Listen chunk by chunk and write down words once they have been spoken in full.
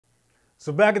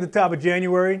So back at the top of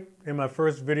January, in my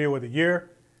first video of the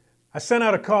year, I sent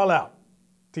out a call out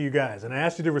to you guys and I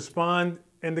asked you to respond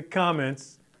in the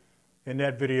comments in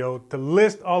that video to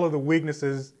list all of the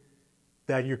weaknesses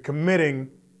that you're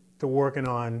committing to working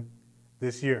on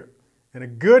this year. And a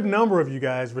good number of you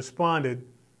guys responded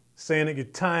saying that your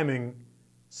timing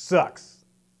sucks.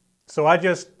 So I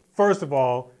just, first of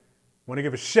all, want to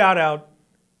give a shout out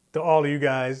to all of you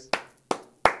guys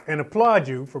and applaud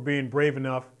you for being brave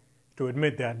enough to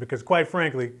admit that, because quite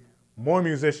frankly, more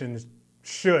musicians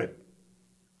should.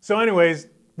 So anyways,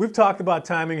 we've talked about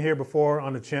timing here before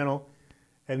on the channel.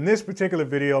 In this particular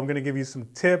video, I'm going to give you some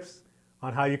tips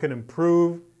on how you can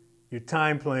improve your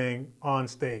time playing on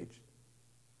stage.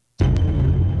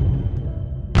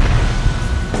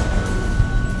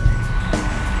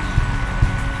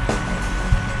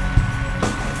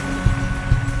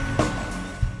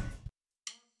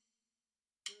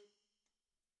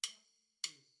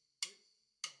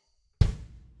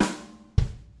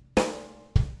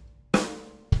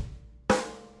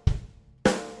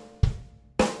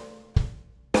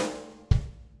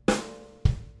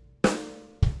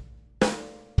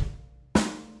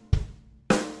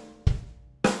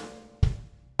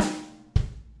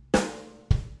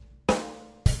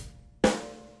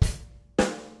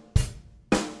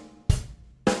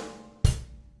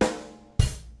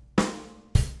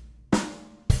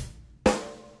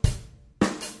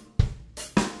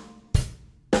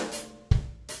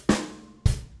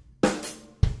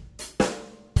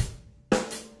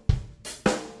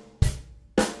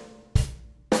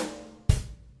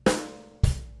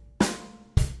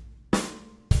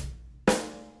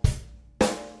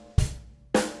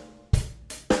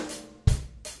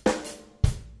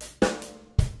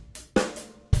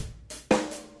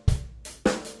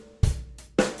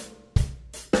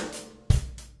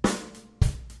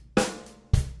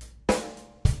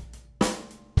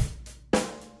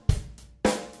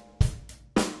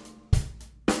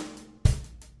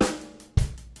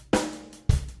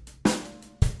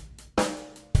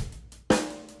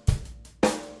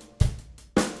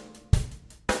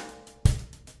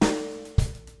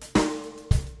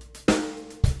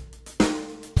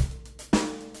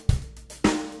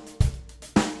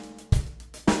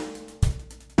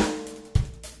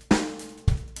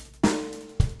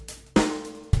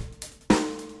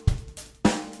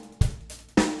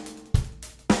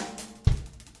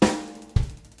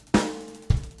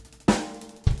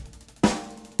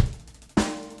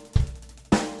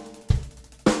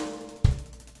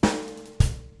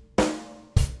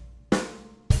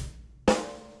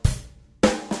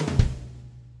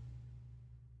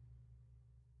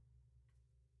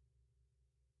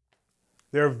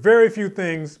 There are very few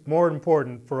things more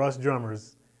important for us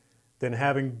drummers than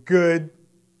having good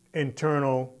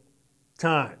internal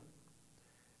time.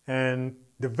 And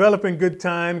developing good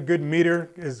time, good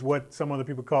meter is what some other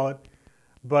people call it.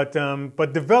 But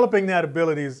developing that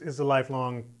ability is a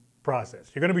lifelong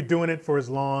process. You're going to be doing it for as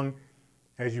long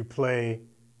as you play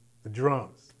the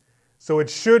drums. So it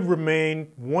should remain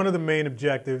one of the main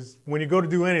objectives when you go to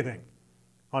do anything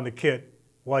on the kit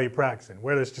while you're practicing,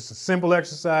 whether it's just a simple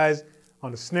exercise on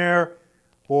the snare,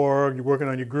 or you're working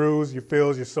on your grooves, your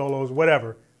fills, your solos,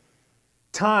 whatever.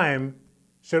 Time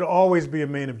should always be a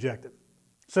main objective.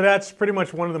 So that's pretty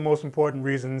much one of the most important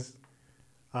reasons,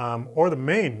 or the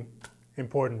main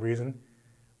important reason,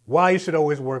 why you should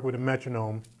always work with a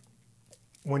metronome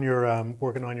when you're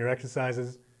working on your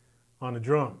exercises on the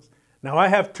drums. Now I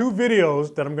have two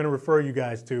videos that I'm going to refer you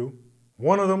guys to.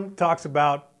 One of them talks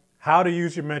about how to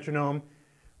use your metronome,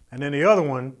 and then the other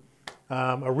one,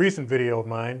 a recent video of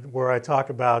mine where I talk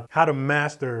about how to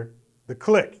master the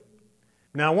click.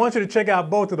 Now I want you to check out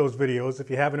both of those videos if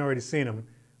you haven't already seen them,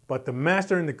 but the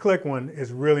mastering the click one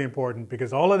is really important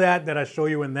because all of that I show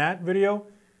you in that video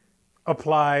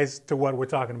applies to what we're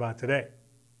talking about today.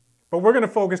 But we're going to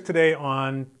focus today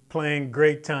on playing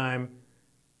great time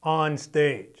on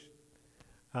stage.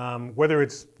 Whether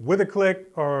it's with a click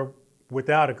or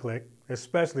without a click,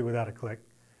 especially without a click.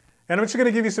 And I'm just going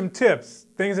to give you some tips,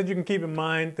 things that you can keep in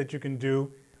mind that you can do,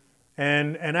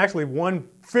 and actually one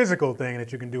physical thing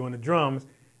that you can do on the drums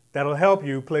that'll help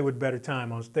you play with better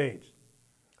time on stage.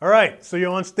 All right, so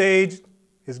you're on stage,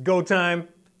 it's go time.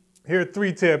 Here are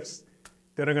 3 tips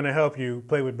that are going to help you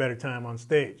play with better time on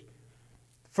stage.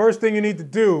 First thing you need to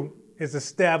do is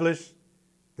establish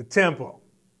the tempo.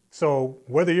 So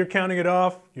whether you're counting it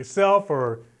off yourself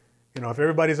or, if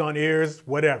everybody's on ears,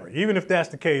 whatever, even if that's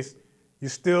the case, you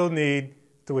still need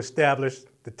to establish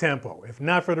the tempo. If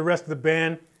not for the rest of the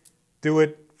band, do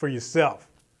it for yourself.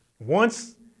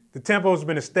 Once the tempo has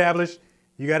been established,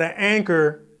 you got to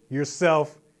anchor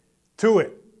yourself to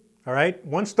it. all right?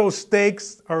 Once those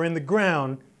stakes are in the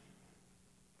ground,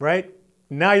 right,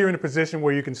 now you're in a position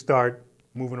where you can start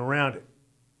moving around it.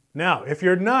 Now, if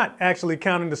you're not actually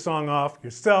counting the song off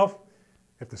yourself,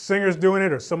 if the singer's doing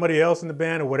it or somebody else in the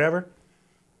band or whatever,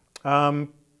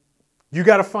 you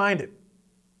got to find it.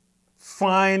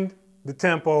 Find the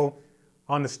tempo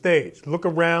on the stage. Look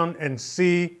around and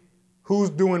see who's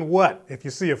doing what. If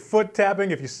you see a foot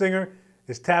tapping, if your singer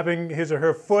is tapping his or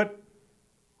her foot,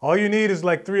 all you need is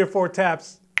like 3 or 4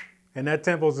 taps and that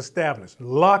tempo is established.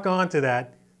 Lock onto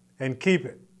that and keep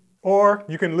it. Or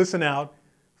you can listen out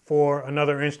for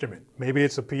another instrument. Maybe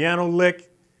it's a piano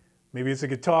lick, maybe it's a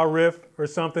guitar riff or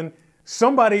something.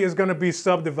 Somebody is going to be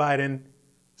subdividing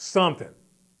something.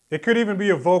 It could even be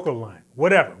a vocal line,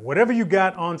 whatever. Whatever you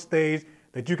got on stage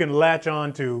that you can latch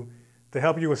on to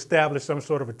help you establish some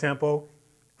sort of a tempo,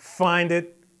 find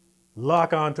it,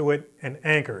 lock onto it, and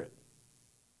anchor it.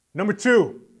 Number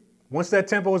 2, once that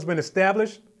tempo has been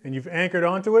established and you've anchored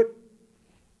onto it,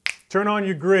 turn on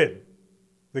your grid.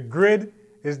 The grid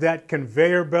is that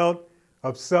conveyor belt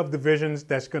of subdivisions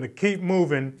that's going to keep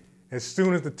moving as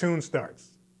soon as the tune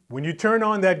starts. When you turn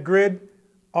on that grid,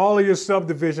 all of your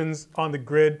subdivisions on the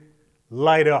grid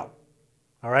light up,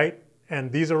 all right?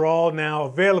 And these are all now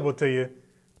available to you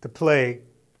to play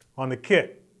on the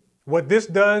kit. What this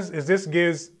does is this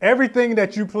gives everything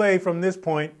that you play from this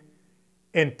point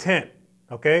intent,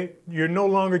 okay? You're no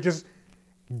longer just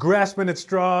grasping at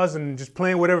straws and just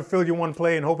playing whatever fill you want to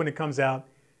play and hoping it comes out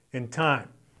in time.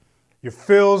 Your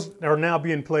fills are now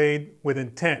being played with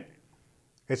intent.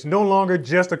 It's no longer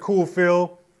just a cool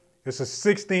fill, it's a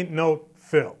 16th note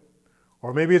fill,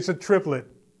 or maybe it's a triplet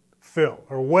fill,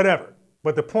 or whatever.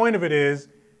 But the point of it is,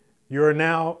 you're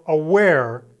now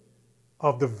aware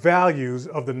of the values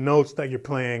of the notes that you're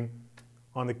playing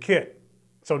on the kit.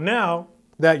 So now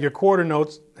that your quarter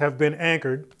notes have been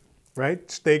anchored, right?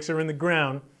 Stakes are in the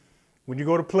ground. When you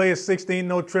go to play a 16th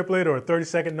note triplet or a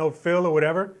 32nd note fill or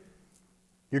whatever,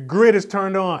 your grid is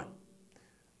turned on.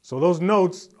 So those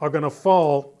notes are going to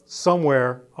fall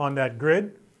somewhere on that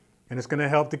grid, and it's going to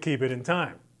help to keep it in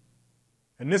time.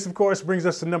 And this, of course, brings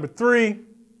us to number 3,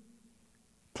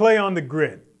 play on the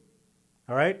grid.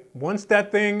 All right? Once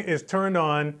that thing is turned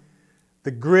on,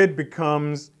 the grid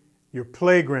becomes your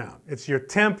playground. It's your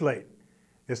template.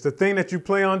 It's the thing that you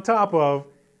play on top of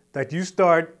that you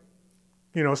start,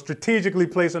 strategically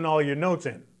placing all your notes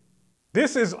in.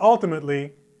 This is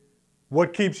ultimately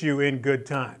what keeps you in good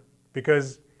time,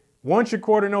 because once your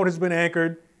quarter note has been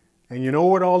anchored and you know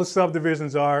what all the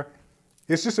subdivisions are,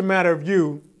 it's just a matter of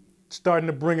you starting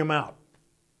to bring them out.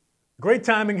 Great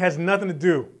timing has nothing to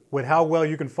do with how well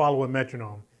you can follow a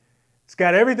metronome. It's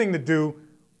got everything to do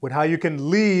with how you can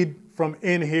lead from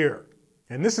in here.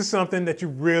 And this is something that you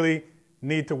really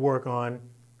need to work on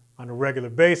a regular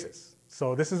basis.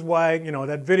 So this is why,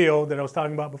 that video that I was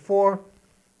talking about before,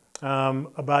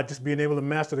 about just being able to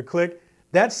master the click,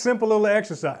 that simple little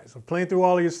exercise of playing through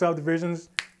all of your subdivisions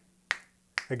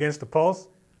against the pulse,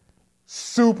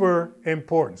 super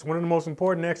important. It's one of the most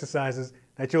important exercises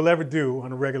that you'll ever do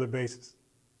on a regular basis.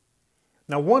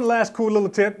 Now, one last cool little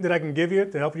tip that I can give you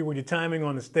to help you with your timing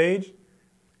on the stage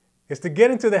is to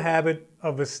get into the habit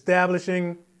of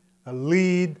establishing a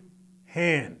lead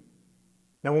hand.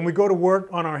 Now, when we go to work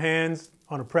on our hands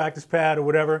on a practice pad or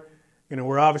whatever,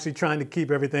 we're obviously trying to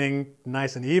keep everything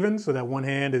nice and even so that one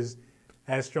hand is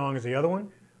as strong as the other one.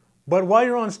 But while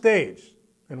you're on stage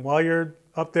and while you're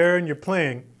up there and you're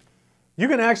playing, you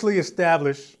can actually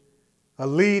establish a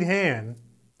lead hand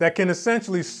that can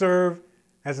essentially serve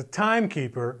as a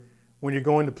timekeeper when you're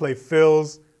going to play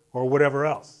fills or whatever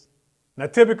else. Now,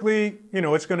 typically,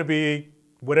 it's going to be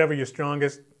whatever your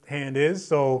strongest hand is.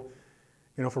 So,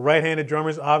 for right-handed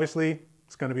drummers, obviously,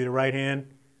 it's going to be the right hand.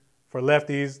 For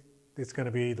lefties, it's going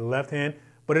to be the left hand.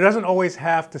 But it doesn't always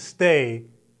have to stay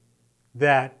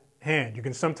that hand. You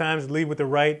can sometimes lead with the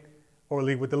right or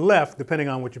lead with the left, depending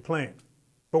on what you're playing.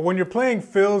 But when you're playing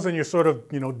fills and you're sort of,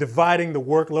 dividing the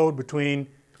workload between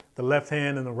the left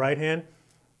hand and the right hand,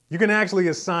 you can actually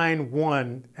assign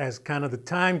one as kind of the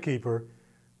timekeeper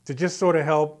to just sort of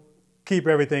help keep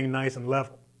everything nice and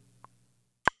level.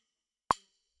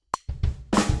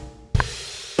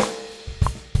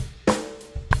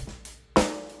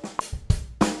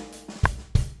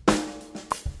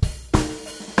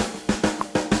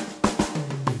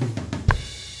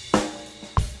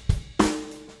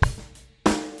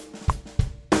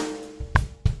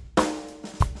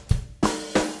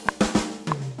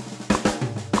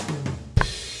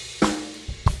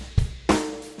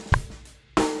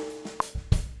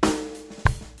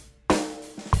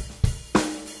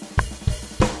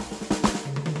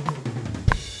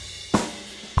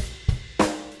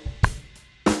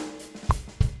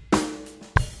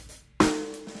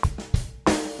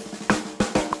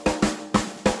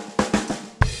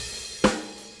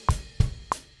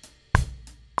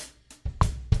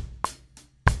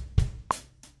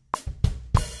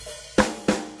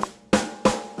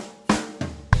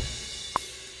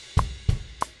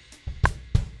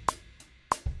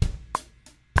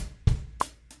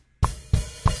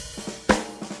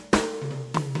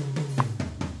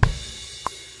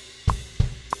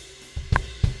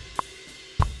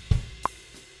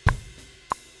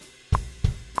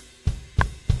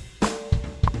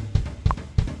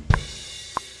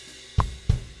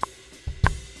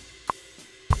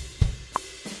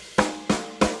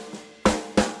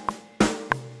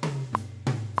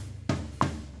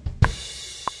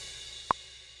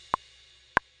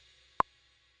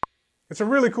 It's a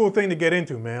really cool thing to get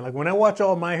into, man. Like when I watch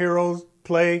all my heroes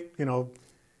play, you know,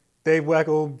 Dave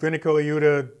Weckl, Vinny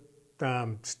Colaiuta,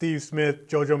 Steve Smith,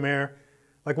 Jojo Mayer,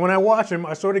 like when I watch them,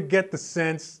 I sort of get the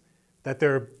sense that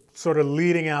they're sort of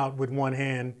leading out with one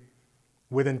hand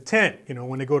with intent. You know,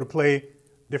 when they go to play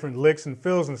different licks and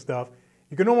fills and stuff,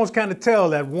 you can almost kind of tell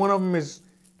that one of them is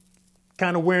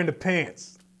kind of wearing the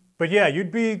pants. But yeah, you'd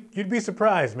be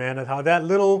surprised, man, at how that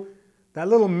little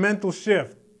mental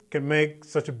shift can make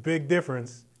such a big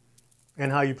difference in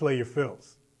how you play your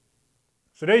fills.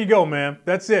 So there you go, man.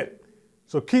 That's it.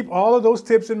 So keep all of those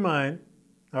tips in mind,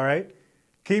 all right?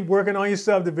 Keep working on your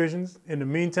subdivisions. In the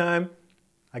meantime,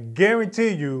 I guarantee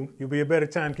you'll be a better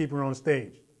timekeeper on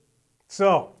stage.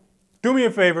 So do me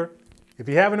a favor. If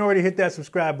you haven't already hit that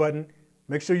subscribe button,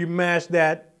 make sure you mash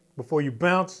that before you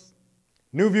bounce.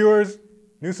 New viewers,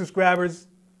 new subscribers,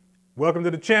 welcome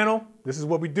to the channel. This is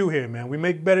what we do here, man. We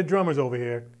make better drummers over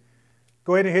here.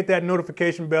 Go ahead and hit that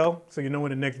notification bell so you know when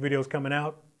the next video is coming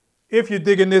out. If you're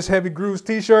digging this Heavy Grooves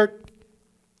t-shirt,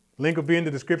 link will be in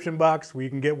the description box where you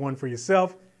can get one for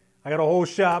yourself. I got a whole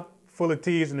shop full of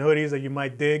tees and hoodies that you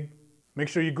might dig. Make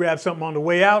sure you grab something on the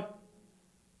way out.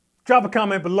 Drop a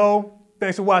comment below.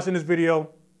 Thanks for watching this video.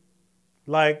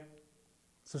 Like,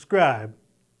 subscribe.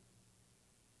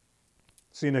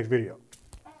 See you next video.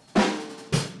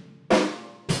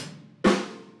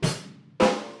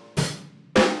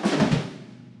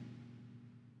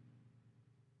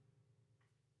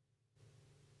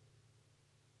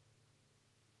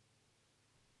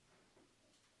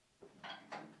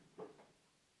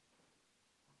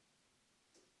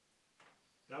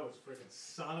 That was freaking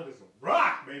solid as a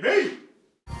rock, baby!